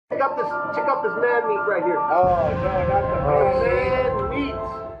out this man meat right here. Oh, no, not the Man meat.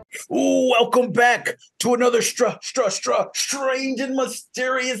 Ooh, welcome back to another strange and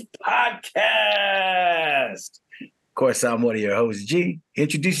mysterious podcast. Of course, I'm one of your hosts, G.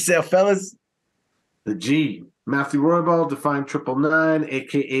 Introduce yourself, fellas. The G. Matthew Roybal, Define 999,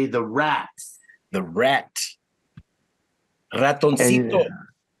 a.k.a. The Rat. The Rat. Ratoncito.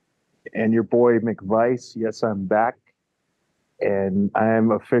 And your boy, McVice. Yes, I'm back. And I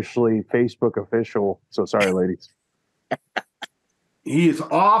am officially Facebook official. So sorry, ladies. He is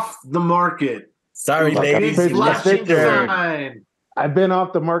off the market. Sorry, Look, ladies. Flashing sign. I've been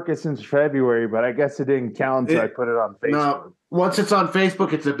off the market since February, but I guess it didn't count, so I put it on Facebook. No, once it's on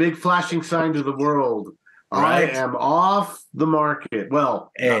Facebook, it's a big flashing sign to the world. Right. I am off the market.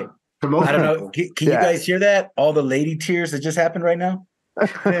 Well, Hey, to most I don't know. people. Can you guys hear that? All the lady tears that just happened right now?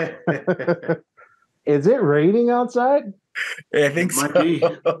 Is it raining outside? I think so.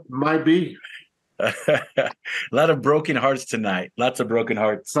 Might be. A lot of broken hearts tonight. Lots of broken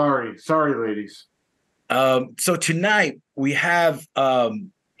hearts. Sorry, ladies. So tonight we have a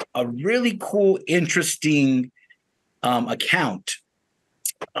really cool, interesting account.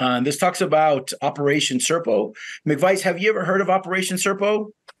 This talks about Operation Serpo. McVice, have you ever heard of Operation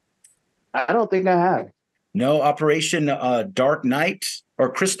Serpo? I don't think I have. No, Operation Dark Night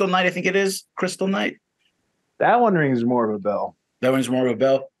or Crystal Night, I think it is. Crystal Night. That one rings more of a bell. That one's more of a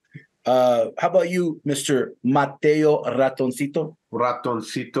bell. How about you, Mr. Mateo Ratoncito?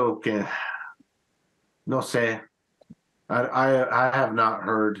 Ratoncito que no sé. I have not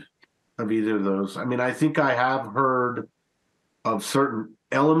heard of either of those. I mean, I think I have heard of certain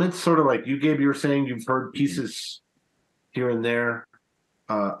elements, sort of like you, Gabe, you were saying you've heard pieces here and there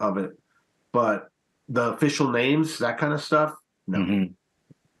of it. But the official names, that kind of stuff, no. Mm-hmm.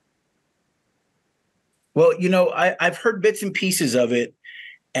 Well, you know, I've heard bits and pieces of it,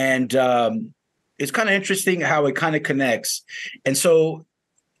 and it's kind of interesting how it kind of connects. And so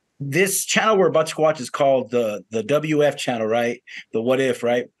this channel we're about to watch is called the WF channel, right? The What If,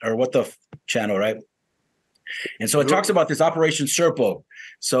 right? Or What the channel, right? And so it talks about this Operation Serpo.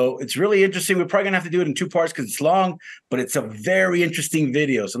 So it's really interesting. We're probably going to have to do it in 2 parts because it's long, but it's a very interesting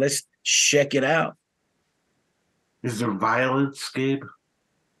video. So let's check it out. Is there violence, Gabe?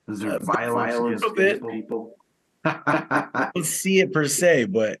 Is there violence against people? I don't see it per se,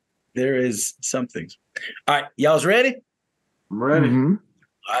 but there is something. All right, y'all's ready? I'm ready. Mm-hmm.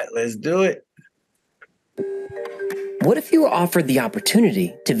 All right, let's do it. What if you were offered the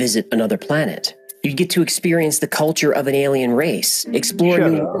opportunity to visit another planet? You'd get to experience the culture of an alien race, explore a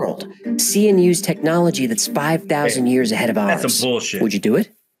new world, see and use technology that's 5,000 years ahead of ours. That's some bullshit. Would you do it?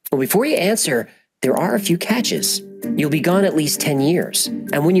 Well, before you answer, there are a few catches. You'll be gone at least 10 years,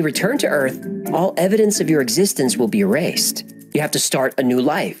 and when you return to Earth, all evidence of your existence will be erased. You have to start a new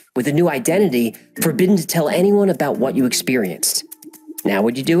life with a new identity, forbidden to tell anyone about what you experienced. Now,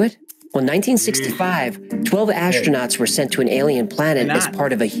 would you do it? Well, in 1965, 12 astronauts were sent to an alien planet as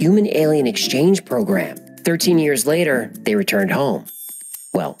part of a human-alien exchange program. 13 years later, they returned home.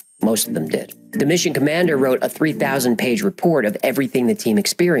 Well, most of them did. The mission commander wrote a 3,000-page report of everything the team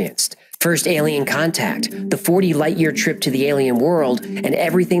experienced. First alien contact, the 40 light-year trip to the alien world, and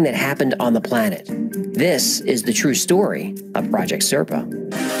everything that happened on the planet. This is the true story of Project Serpo.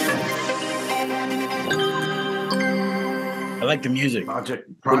 I like the music.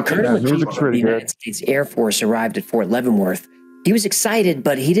 When Colonel McKeever of the United States Air Force arrived at Fort Leavenworth, he was excited,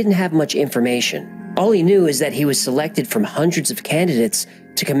 but he didn't have much information. All he knew is that he was selected from hundreds of candidates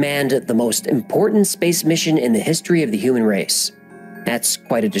to command the most important space mission in the history of the human race. That's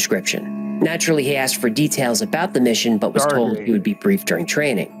quite a description. Naturally, he asked for details about the mission, but was told he would be briefed during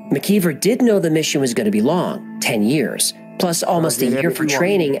training. McKeever did know the mission was going to be long, 10 years, plus almost a year for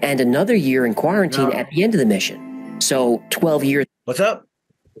training and another year in quarantine at the end of the mission. So 12 years. What's up?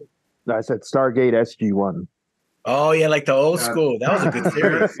 I said Stargate SG-1. Oh, yeah, like the old school. That was a good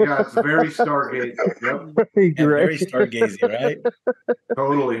series. Yeah, it's very Stargate. Yep. Yeah, very stargazy, right?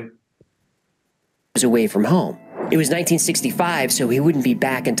 Totally. Was away from home. It was 1965, so he wouldn't be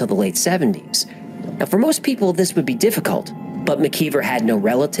back until the late 70s. Now, for most people, this would be difficult, but McKeever had no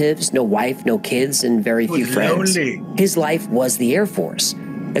relatives, no wife, no kids, and very few friends. Lonely. His life was the Air Force.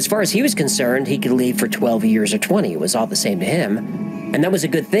 As far as he was concerned, he could leave for 12 years or 20. It was all the same to him. And that was a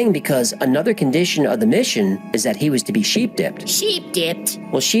good thing because another condition of the mission is that he was to be sheep-dipped. Sheep-dipped?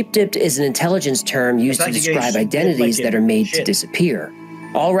 Well, sheep-dipped is an intelligence term used to describe identities that are made to disappear.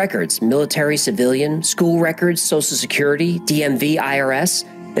 All records, military, civilian, school records, Social Security, DMV, IRS,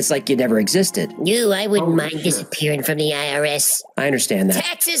 it's like you never existed. No, I wouldn't mind disappearing from the IRS. I understand that.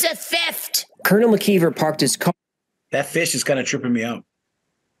 Taxes are theft! Colonel McKeever parked his car. That fish is kind of tripping me out.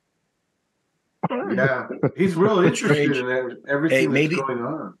 Yeah, he's real interested in everything that's going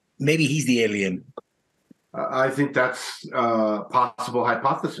on. Maybe he's the alien. I think that's a possible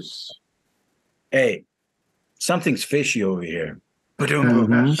hypothesis. Hey, something's fishy over here.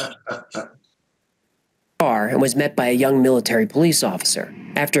 And was met by a young military police officer.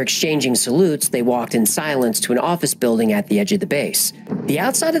 After exchanging salutes, they walked in silence to an office building at the edge of the base. The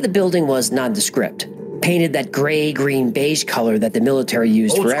outside of the building was nondescript, painted that gray, green, beige color that the military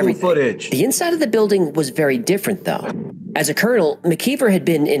used for everything. Footage. The inside of the building was very different, though. As a colonel, McKeever had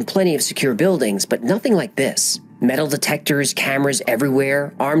been in plenty of secure buildings, but nothing like this. Metal detectors, cameras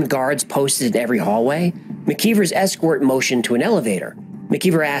everywhere, armed guards posted in every hallway. McKeever's escort motioned to an elevator.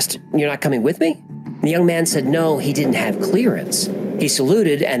 McKeever asked, "You're not coming with me?" The young man said no, he didn't have clearance. He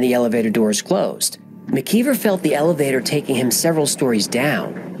saluted and the elevator doors closed. McKeever felt the elevator taking him several stories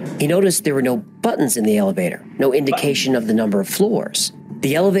down. He noticed there were no buttons in the elevator, no indication of the number of floors.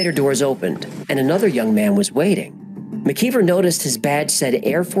 The elevator doors opened, and another young man was waiting. McKeever noticed his badge said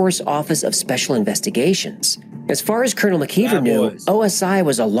Air Force Office of Special Investigations. As far as Colonel McKeever knew, OSI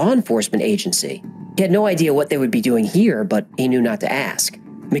was a law enforcement agency. He had no idea what they would be doing here, but he knew not to ask.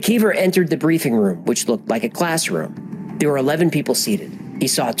 McKeever entered the briefing room, which looked like a classroom. There were 11 people seated. He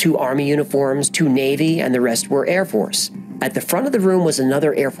saw 2 Army uniforms, 2 Navy, and the rest were Air Force. At the front of the room was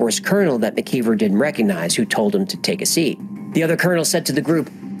another Air Force colonel that McKeever didn't recognize, who told him to take a seat. The other colonel said to the group,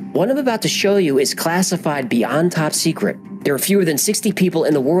 "What I'm about to show you is classified beyond top secret. There are fewer than 60 people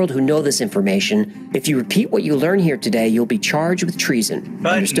in the world who know this information. If you repeat what you learn here today, you'll be charged with treason.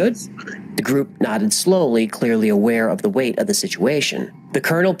 Understood?" The group nodded slowly, clearly aware of the weight of the situation. The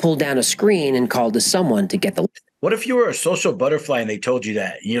colonel pulled down a screen and called to someone to get the... What if you were a social butterfly and they told you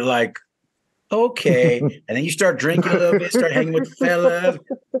that? And you're like, okay. And then you start drinking a little bit, start hanging with the fellas.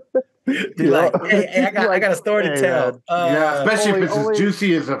 You're like, hey, I got a story to tell. Yeah, especially if it's as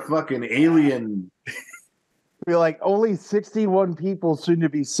juicy as a fucking alien. Be like, only 61 people, soon to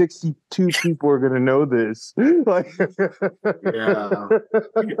be 62 people are going to know this. Like, yeah.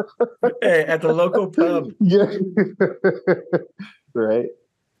 Hey, at the local pub. Yeah. Right.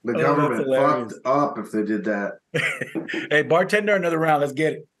 The government fucked up if they did that. Hey, bartender, another round. Let's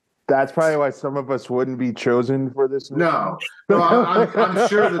get it. That's probably why some of us wouldn't be chosen for this. No, I'm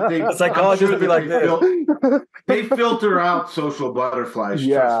sure that they. The psychologists would be like this. They filter out social butterflies.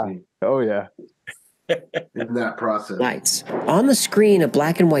 Yeah. Trust me. Oh, yeah. In that process. Lights. On the screen, a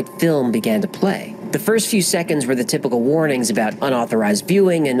black and white film began to play. The first few seconds were the typical warnings about unauthorized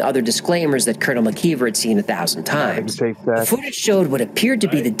viewing and other disclaimers that Colonel McKeever had seen 1,000 times. The footage showed what appeared to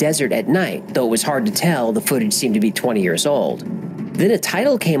be the desert at night, though it was hard to tell. The footage seemed to be 20 years old. Then a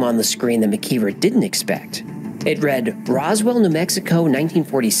title came on the screen that McKeever didn't expect. It read, Roswell, New Mexico,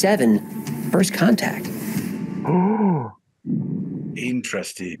 1947, First Contact.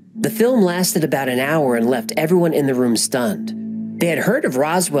 Interesting. The film lasted about an hour and left everyone in the room stunned. They had heard of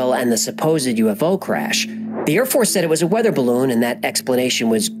Roswell and the supposed UFO crash. The Air Force said it was a weather balloon, and that explanation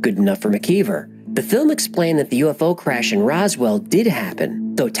was good enough for McKeever. The film explained that the UFO crash in Roswell did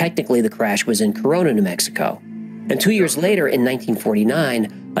happen, though technically the crash was in Corona, New Mexico. And 2 years later, in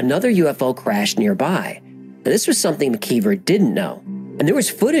 1949, another UFO crashed nearby. Now, this was something McKeever didn't know. And there was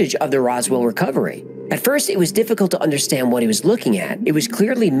footage of the Roswell recovery. At first, it was difficult to understand what he was looking at. It was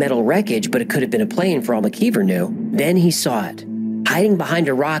clearly metal wreckage, but it could have been a plane for all McKeever knew. Then he saw it. Hiding behind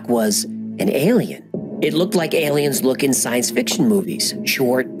a rock was an alien. It looked like aliens look in science fiction movies.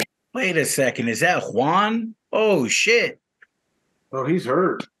 Short. Wait a second. Is that Juan? Oh, shit. Oh, he's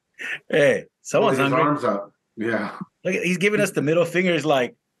hurt. Hey, someone's his hungry. Arms up. Yeah. Look, he's giving us the middle fingers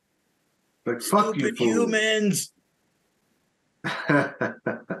like fuck you, fool. humans.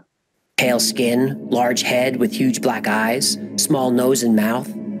 Pale skin, large head with huge black eyes, small nose and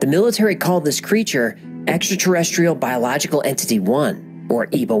mouth. The military called this creature Extraterrestrial Biological Entity 1, or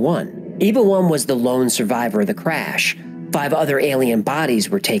EBA-1. EBA-1 was the lone survivor of the crash. 5 other alien bodies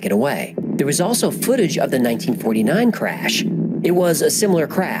were taken away. There was also footage of the 1949 crash. It was a similar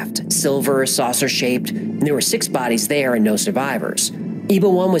craft, silver, saucer-shaped, and there were 6 bodies there and no survivors.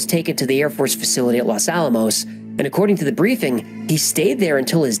 EBA-1 was taken to the Air Force facility at Los Alamos, and according to the briefing, he stayed there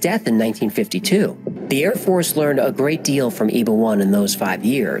until his death in 1952. The Air Force learned a great deal from EBA-1 in those 5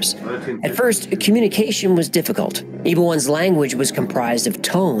 years. At first, communication was difficult. EBA-1's language was comprised of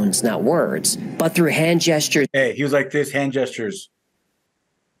tones, not words, but through hand gestures. Hey, he was like this, hand gestures.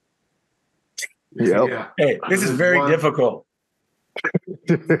 Yep. Yeah. Hey, this is very difficult.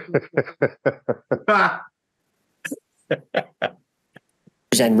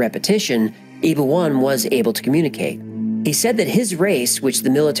 And repetition, EBA-1 was able to communicate. He said that his race, which the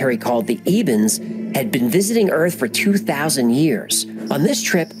military called the Ebans, had been visiting Earth for 2,000 years. On this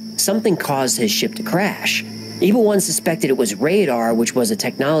trip, something caused his ship to crash. Evil One suspected it was radar, which was a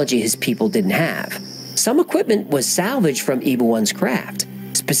technology his people didn't have. Some equipment was salvaged from Evil One's craft,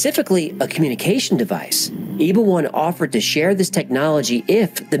 specifically a communication device. Evil One offered to share this technology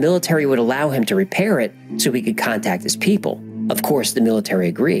if the military would allow him to repair it so he could contact his people. Of course, the military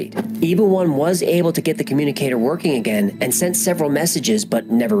agreed. Evil One was able to get the communicator working again and sent several messages but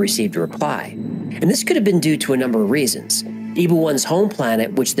never received a reply. And this could have been due to a number of reasons. Evil One's home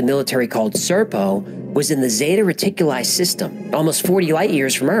planet, which the military called Serpo, was in the Zeta Reticuli system, almost 40 light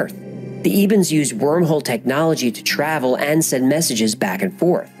years from Earth. The Ebens used wormhole technology to travel and send messages back and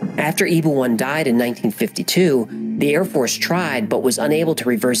forth. After Evil One died in 1952, the Air Force tried but was unable to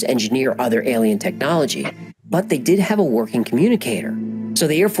reverse engineer other alien technology. But they did have a working communicator, so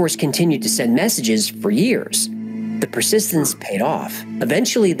the Air Force continued to send messages for years. The persistence paid off.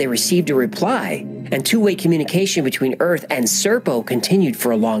 Eventually, they received a reply, and two-way communication between Earth and Serpo continued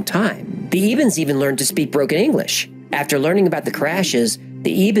for a long time. The Ebens even learned to speak broken English. After learning about the crashes,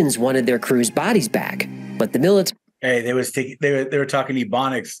 the Ebens wanted their crew's bodies back, but the military... Hey, they were talking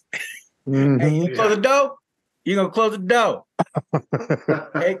Ebonics. Mhm. Hey, you close the door? You gonna close the door?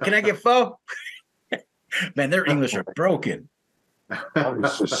 Hey, can I get four? Man, their English are broken.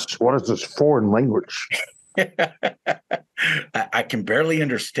 What is this foreign language? I can barely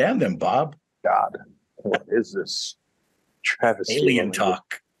understand them, Bob. God, what is this? Travesty. Alien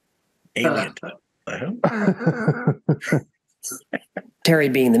talk. Alien talk. Terry,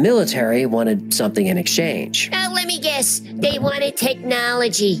 being the military, wanted something in exchange. Now, let me guess. They wanted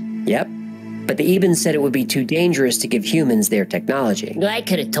technology. Yep. But the Ebens said it would be too dangerous to give humans their technology. I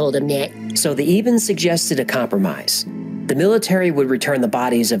could have told them that. So the Ebens suggested a compromise. The military would return the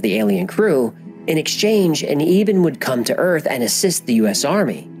bodies of the alien crew. In exchange, an Eben would come to Earth and assist the U.S.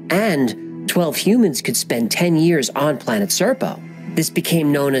 Army. And 12 humans could spend 10 years on planet Serpo. This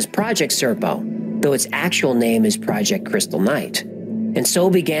became known as Project Serpo, though its actual name is Project Crystal Knight. And so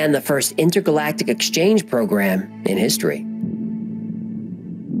began the first intergalactic exchange program in history.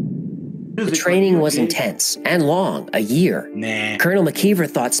 The training was intense and long, a year. Nah. Colonel McKeever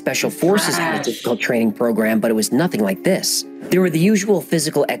thought Special Forces had a difficult training program, but it was nothing like this. There were the usual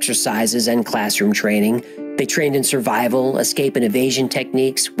physical exercises and classroom training. They trained in survival, escape and evasion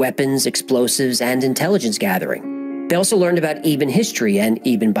techniques, weapons, explosives, and intelligence gathering. They also learned about Eben history and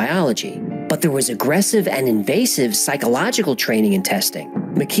Eben biology. But there was aggressive and invasive psychological training and testing.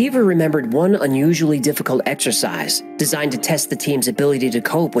 McKeever remembered one unusually difficult exercise designed to test the team's ability to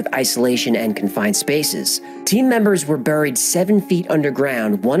cope with isolation and confined spaces. Team members were buried 7 feet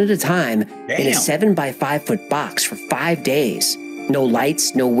underground, one at a time, in a 7 by 5 foot box for 5 days. No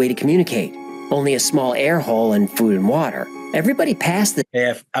lights, no way to communicate. Only a small air hole and food and water. Everybody passed the...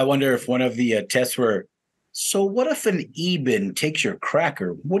 Hey, I wonder if one of the tests were, so what if an Eben takes your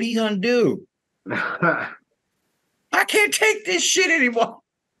cracker? What are you going to do? I can't take this shit anymore.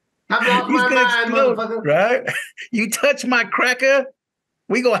 I'm off He's my gonna mind, explode, motherfucker. right? You touch my cracker,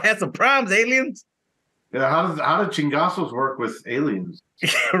 we gonna have some problems, aliens. Yeah, how do chingasos work with aliens?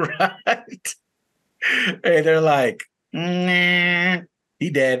 Right? Hey, they're like, nah, he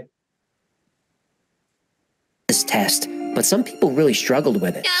dead. this test, but some people really struggled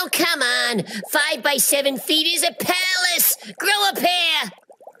with it. Oh, come on. 5 by 7 feet is a palace. Grow a pair.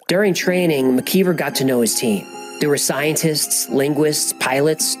 During training, McKeever got to know his team. There were scientists, linguists,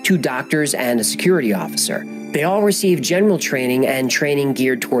 pilots, 2 doctors, and a security officer. They all received general training and training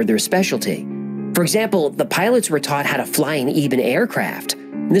geared toward their specialty. For example, the pilots were taught how to fly an Eben aircraft.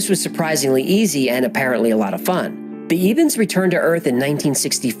 This was surprisingly easy and apparently a lot of fun. The Ebens returned to Earth in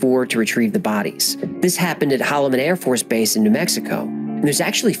 1964 to retrieve the bodies. This happened at Holloman Air Force Base in New Mexico, and there's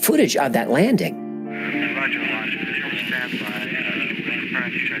actually footage of that landing. Roger, Roger. Stand by.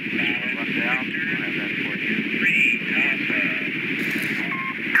 Crash check. Run down. We'll have that for you.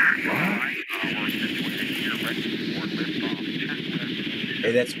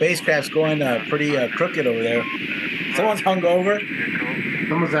 Hey, that spacecraft's going pretty crooked over there. Someone's hungover.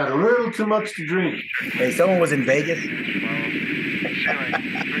 Someone's had a little too much to drink. Hey, someone was in Vegas.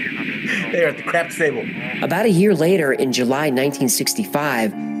 They're at the craps table. About a year later, in July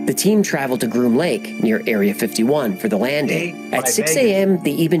 1965, the team traveled to Groom Lake, near Area 51, for the landing. At 6 a.m.,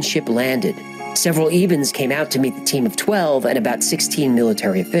 the Eben ship landed. Several Ebens came out to meet the team of 12 and about 16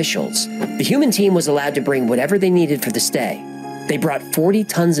 military officials. The human team was allowed to bring whatever they needed for the stay. They brought 40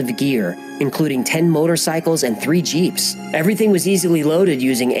 tons of gear, including 10 motorcycles and 3 Jeeps. Everything was easily loaded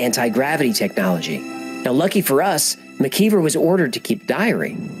using anti-gravity technology. Now, lucky for us, McKeever was ordered to keep a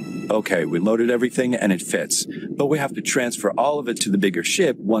diary. Okay, we loaded everything and it fits, but we have to transfer all of it to the bigger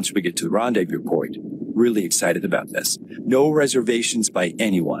ship once we get to the rendezvous point. really excited about this. No reservations by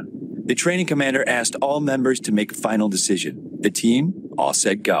anyone. The training commander asked all members to make a final decision. The team all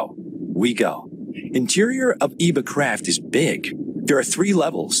said go. We go. Interior of EBA craft is big. There are 3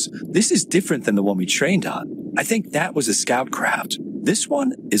 levels. This is different than the one we trained on. I think that was a scout craft. This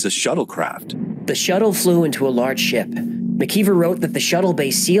one is a shuttlecraft. The shuttle flew into a large ship. McKeever wrote that the shuttle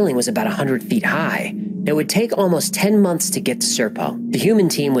base ceiling was about 100 feet high. It would take almost 10 months to get to Serpo. The human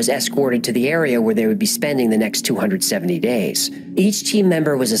team was escorted to the area where they would be spending the next 270 days. Each team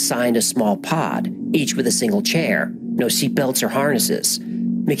member was assigned a small pod, each with a single chair, no seatbelts or harnesses.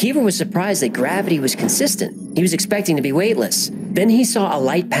 McKeever was surprised that gravity was consistent. He was expecting to be weightless. Then he saw a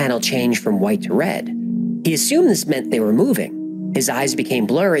light panel change from white to red. He assumed this meant they were moving. His eyes became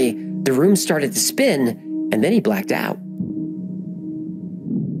blurry, the room started to spin, and then he blacked out.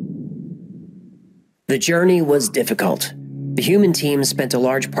 The journey was difficult. The human team spent a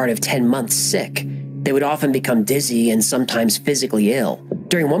large part of 10 months sick. They would often become dizzy and sometimes physically ill.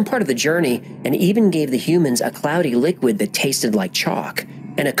 During one part of the journey, an even gave the humans a cloudy liquid that tasted like chalk,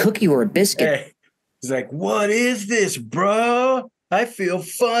 and a cookie or a biscuit. Hey, he's like, what is this, bro? I feel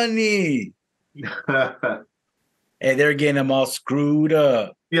funny. And they're getting them all screwed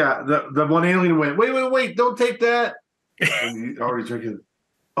up. Yeah, the one alien went, wait, don't take that. And you already drinking.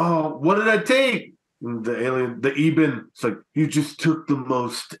 Oh, what did I take? And the alien, the Eben, it's like, you just took the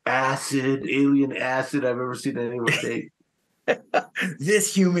most alien acid I've ever seen anyone take.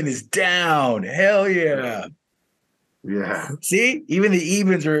 This human is down. Hell yeah. Yeah. See, even the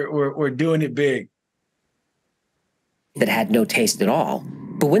Ebens were doing it big. That had no taste at all.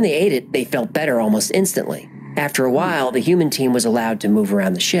 But when they ate it, they felt better almost instantly. After a while, the human team was allowed to move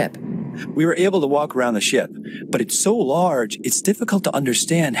around the ship. We were able to walk around the ship, but it's so large, it's difficult to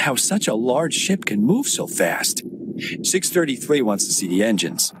understand how such a large ship can move so fast. 633 wants to see the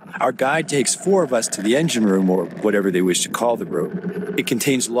engines. Our guide takes 4 of us to the engine room, or whatever they wish to call the room. It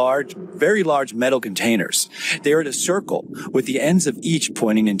contains large, very large metal containers. They are in a circle, with the ends of each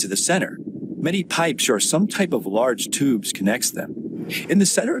pointing into the center. Many pipes or some type of large tubes connects them. In the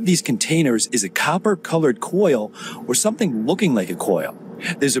center of these containers is a copper-colored coil, or something looking like a coil.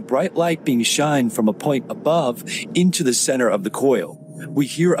 There's a bright light being shined from a point above into the center of the coil. We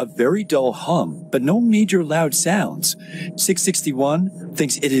hear a very dull hum, but no major loud sounds. 661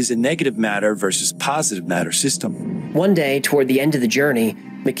 thinks it is a negative matter versus positive matter system. One day, toward the end of the journey,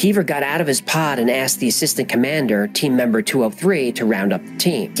 McKeever got out of his pod and asked the assistant commander, team member 203, to round up the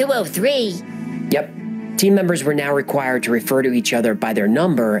team. 203? Yep. Team members were now required to refer to each other by their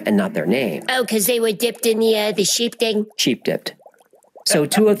number and not their name. Oh, because they were dipped in the sheep thing? Sheep dipped. So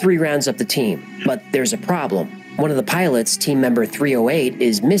 203 rounds up the team, but there's a problem. One of the pilots, team member 308,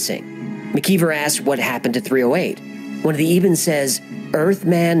 is missing. McKeever asks what happened to 308. One of the Ebens says,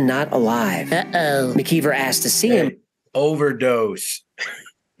 Earthman not alive. Uh-oh. McKeever asks to see him. Overdose.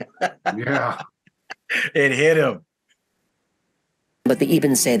 Yeah. It hit him. But the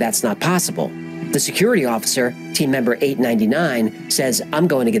Ebens say that's not possible. The security officer, team member 899, says, I'm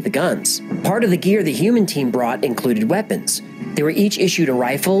going to get the guns. Part of the gear the human team brought included weapons. They were each issued a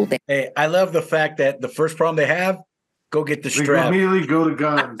rifle. Hey, I love the fact that the first problem they have, go get the We strap. immediately go to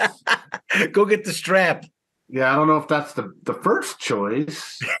guns. Go get the strap. Yeah, I don't know if that's the first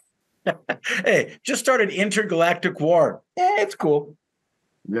choice. Hey, just start an intergalactic war. It's cool.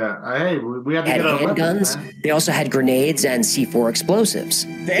 Yeah, hey, we had to Had get our handguns. weapons, man. They also had grenades and C4 explosives.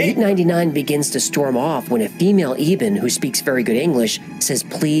 899 begins to storm off when a female Eben who speaks very good English says,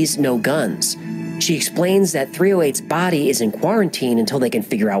 please, no guns. She explains that 308's body is in quarantine until they can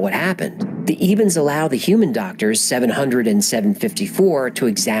figure out what happened. The Ebens allow the human doctors, 700 and 754, to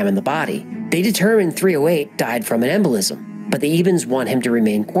examine the body. They determine 308 died from an embolism, but the Ebens want him to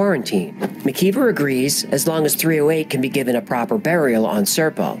remain quarantined. McKeever agrees as long as 308 can be given a proper burial on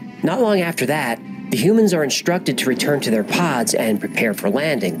Serpo. Not long after that, the humans are instructed to return to their pods and prepare for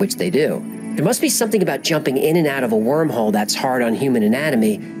landing, which they do. There must be something about jumping in and out of a wormhole that's hard on human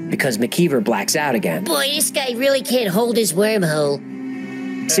anatomy, because McKeever blacks out again. Boy, this guy really can't hold his wormhole.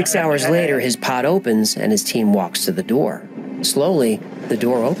 6 hours later, his pod opens and his team walks to the door. Slowly, the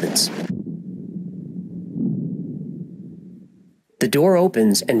door opens. The door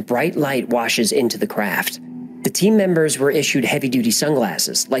opens and bright light washes into the craft. The team members were issued heavy-duty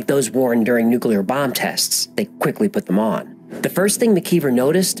sunglasses, like those worn during nuclear bomb tests. They quickly put them on. The first thing McKeever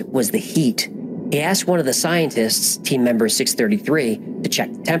noticed was the heat. He asked one of the scientists, team member 633, to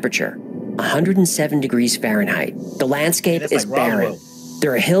check the temperature. 107 degrees Fahrenheit. The landscape is like barren. Roswell.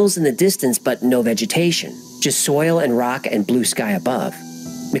 There are hills in the distance, but no vegetation. Just soil and rock and blue sky above.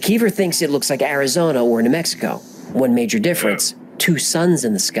 McKeever thinks it looks like Arizona or New Mexico. One major difference, 2 suns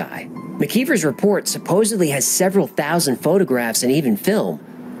in the sky. McKeever's report supposedly has several thousand photographs and even film.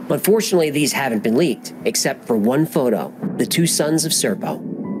 Unfortunately, these haven't been leaked, except for one photo, the two suns of Serpo.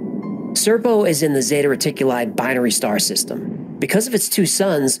 Serpo is in the Zeta Reticuli binary star system. Because of its two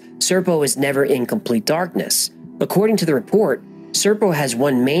suns, Serpo is never in complete darkness. According to the report, Serpo has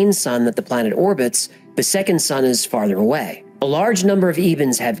one main sun that the planet orbits, the second sun is farther away. A large number of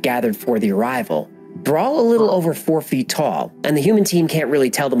Ebens have gathered for the arrival. They're all a little over 4 feet tall, and the human team can't really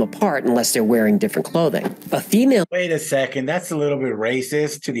tell them apart unless they're wearing different clothing. A female... Wait a second, that's a little bit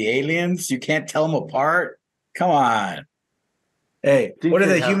racist to the aliens? You can't tell them apart? Come on. Hey, what do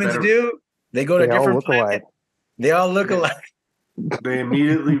the humans do? They go to different planets. They all look alike. They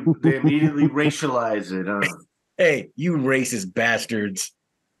immediately racialize it. Hey, you racist bastards.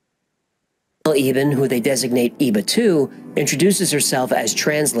 Eben, who they designate Eba 2, introduces herself as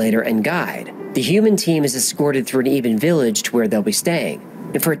translator and guide. The human team is escorted through an Eben village to where they'll be staying.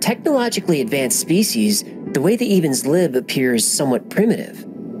 And for a technologically advanced species, the way the Ebens live appears somewhat primitive.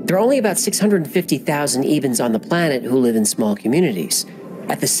 There are only about 650,000 Ebens on the planet who live in small communities.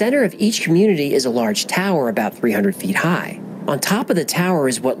 At the center of each community is a large tower about 300 feet high. On top of the tower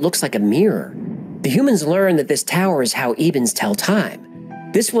is what looks like a mirror. The humans learn that this tower is how Ebens tell time.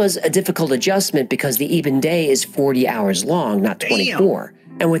 This was a difficult adjustment because the Eben day is 40 hours long, not 24.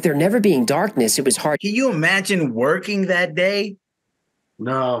 Damn. And with there never being darkness, it was hard. Can you imagine working that day?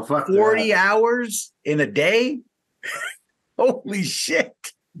 No, fuck 40 hours in a day? Holy shit.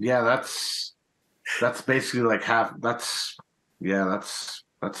 Yeah, that's basically like half. That's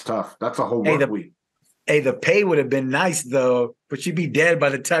tough. That's a whole work week. Hey, the pay would have been nice though, but you'd be dead by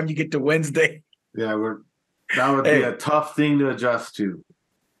the time you get to Wednesday. Yeah, that would be a tough thing to adjust to.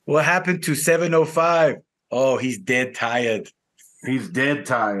 What happened to 705? Oh, he's dead tired. He's dead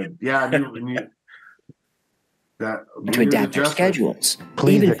tired. Yeah, to adapt their schedules.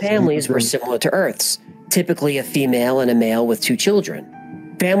 Even families were similar to Earth's, typically a female and a male with 2 children.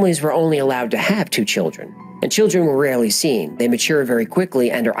 Families were only allowed to have 2 children, and children were rarely seen. They mature very quickly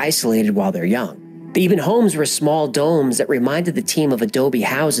and are isolated while they're young. The Eben homes were small domes that reminded the team of adobe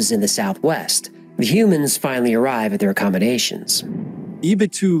houses in the Southwest. The humans finally arrive at their accommodations.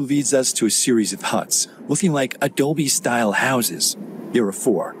 EBA 2 leads us to a series of huts, looking like Adobe-style houses. There are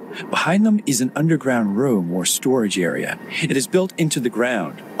 4. Behind them is an underground room or storage area. It is built into the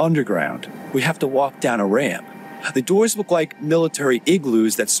ground, underground. We have to walk down a ramp. The doors look like military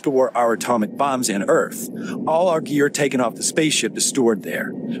igloos that store our atomic bombs and Earth. All our gear taken off the spaceship is stored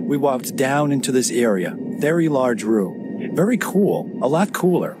there. We walked down into this area. Very large room. Very cool. A lot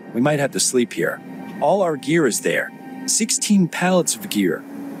cooler. We might have to sleep here. All our gear is there. 16 pallets of gear.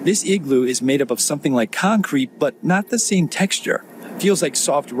 This igloo is made up of something like concrete, but not the same texture. Feels like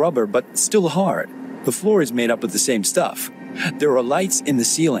soft rubber, but still hard. The floor is made up of the same stuff. There are lights in the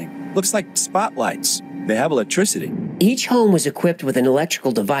ceiling. Looks like spotlights. They have electricity. Each home was equipped with an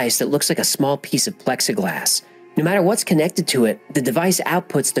electrical device that looks like a small piece of plexiglass. No matter what's connected to it, the device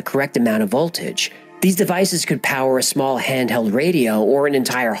outputs the correct amount of voltage. These devices could power a small handheld radio or an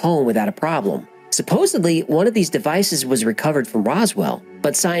entire home without a problem. Supposedly, one of these devices was recovered from Roswell,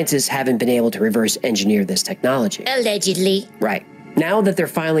 but scientists haven't been able to reverse engineer this technology. Allegedly. Right. Now that they're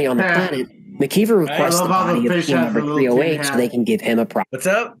finally on the planet, McKeever requests the body of team number 308 so they can give him a prize. What's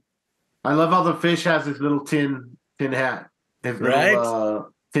up? I love how the fish has his little tin hat. His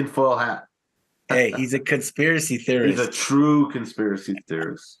little tinfoil hat. Hey, he's a conspiracy theorist. He's a true conspiracy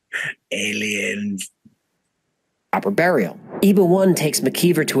theorist. Aliens. Proper burial. Eba 1 takes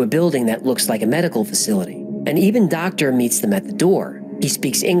McKeever to a building that looks like a medical facility. An Eben doctor meets them at the door. He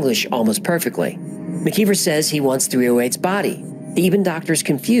speaks English almost perfectly. McKeever says he wants 308's body. The Eben doctor's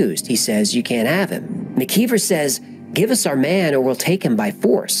confused. He says, "You can't have him." McKeever says, "Give us our man or we'll take him by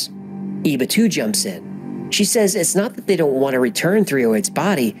force." Eba 2 jumps in. She says it's not that they don't want to return 308's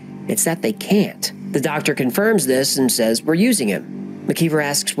body, it's that they can't. The doctor confirms this and says, "We're using him." McKeever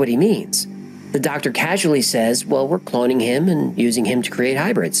asks what he means. The doctor casually says, "Well, we're cloning him and using him to create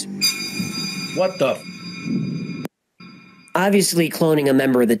hybrids." What the? Obviously, cloning a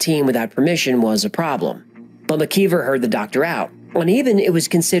member of the team without permission was a problem. But McKeever heard the doctor out. On Eben, it was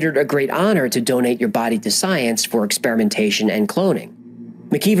considered a great honor to donate your body to science for experimentation and cloning.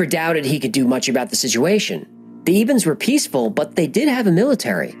 McKeever doubted he could do much about the situation. The Ebens were peaceful, but they did have a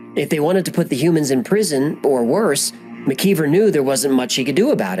military. If they wanted to put the humans in prison, or worse, McKeever knew there wasn't much he could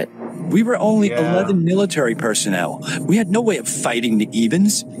do about it. We were only 11 military personnel. We had no way of fighting the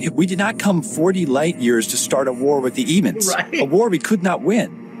Ebens. We did not come 40 light years to start a war with the Ebens. Right. A war we could not win.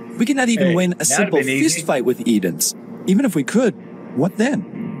 We could not even win a simple fist fight with the Ebens. Even if we could, what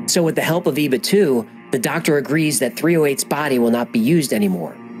then? So with the help of Eba 2, the doctor agrees that 308's body will not be used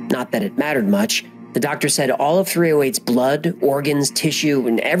anymore. Not that it mattered much. The doctor said all of 308's blood, organs, tissue,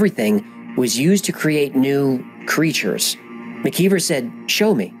 and everything was used to create new creatures. McKeever said,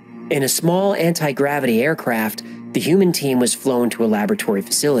 "Show me." In a small anti-gravity aircraft, the human team was flown to a laboratory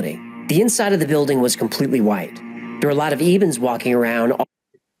facility. The inside of the building was completely white. There were a lot of Ebens walking around.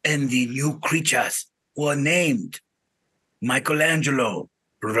 And the new creatures were named Michelangelo,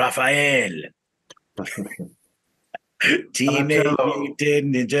 Raphael, Teenage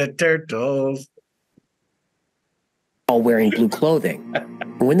Mutant Ninja Turtles. All wearing blue clothing.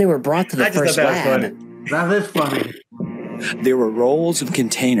 When they were brought to the first lab, That is funny. There were rolls of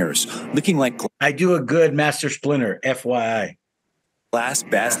containers looking like I do a good Master Splinter, FYI. glass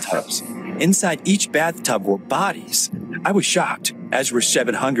bathtubs. Inside each bathtub were bodies. I was shocked, as were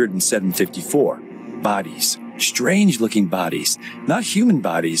 700 and 754. Bodies. Strange-looking bodies. Not human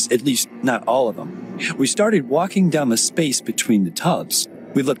bodies, at least not all of them. We started walking down the space between the tubs.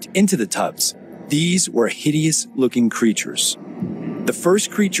 We looked into the tubs. These were hideous-looking creatures. The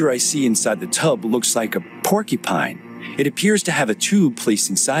first creature I see inside the tub looks like a porcupine. It appears to have a tube placed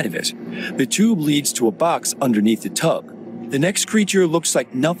inside of it. The tube leads to a box underneath the tub. The next creature looks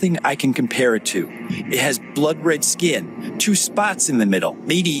like nothing I can compare it to. It has blood-red skin, 2 spots in the middle,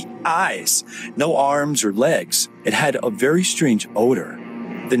 maybe eyes, no arms or legs. It had a very strange odor.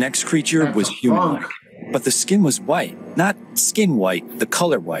 The next creature was human-like, but the skin was white. Not skin white, the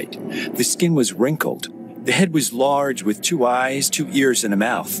color white. The skin was wrinkled. The head was large with 2 eyes, 2 ears, and a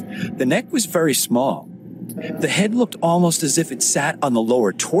mouth. The neck was very small. The head looked almost as if it sat on the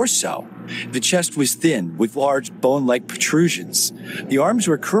lower torso. The chest was thin, with large bone-like protrusions. The arms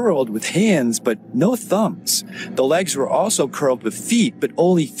were curled with hands, but no thumbs. The legs were also curled with feet, but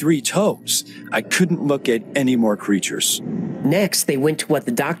only 3 toes. I couldn't look at any more creatures. next they went to what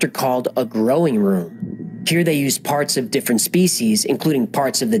the doctor called a growing room. Here they used parts of different species, including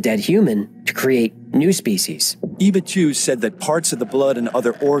parts of the dead human, to create new species. EBA 2 said that parts of the blood and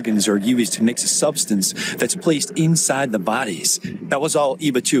other organs are used to mix a substance that's placed inside the bodies. That was all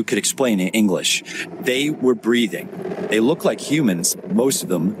EBA 2 could explain in English. They were breathing. They look like humans, most of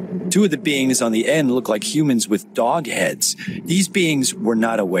them. 2 of the beings on the end look like humans with dog heads. These beings were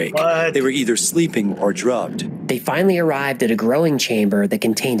not awake. What? They were either sleeping or drugged. They finally arrived at a growing chamber that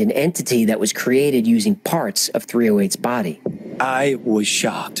contained an entity that was created using parts of 308's body. I was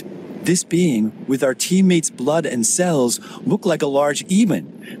shocked. This being, with our teammates' blood and cells, looked like a large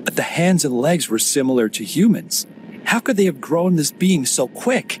Eben, but the hands and legs were similar to humans. How could they have grown this being so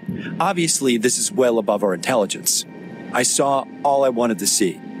quick? Obviously, this is well above our intelligence. I saw all I wanted to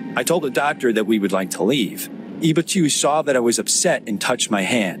see. I told the doctor that we would like to leave. EBA 2 saw that I was upset and touched my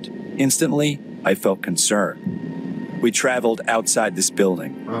hand. Instantly, I felt concern. We traveled outside this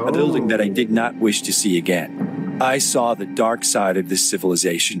building, a building that I did not wish to see again. I saw the dark side of this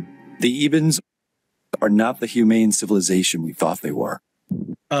civilization. The Ebens are not the humane civilization we thought they were.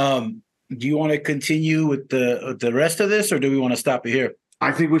 Do you want to continue with the rest of this, or do we want to stop it here?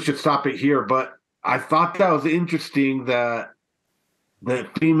 I think we should stop it here, but I thought that was interesting that the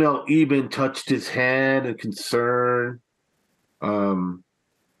female Eben touched his hand in concern.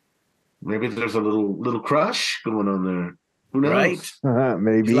 Maybe there's a little crush going on there. Who knows? Right?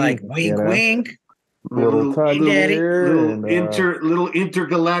 Maybe. It's like wink, wink. Little tug Daddy. here. Little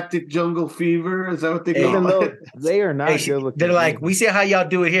intergalactic jungle fever. Is that what they Even call though it? they are not Hey, good looking. they're like, we see how y'all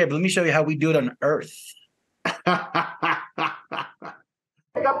do it here, but let me show you how we do it on Earth. Check out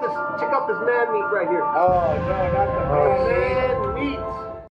this man meat right here. Oh, no, not the Man meat.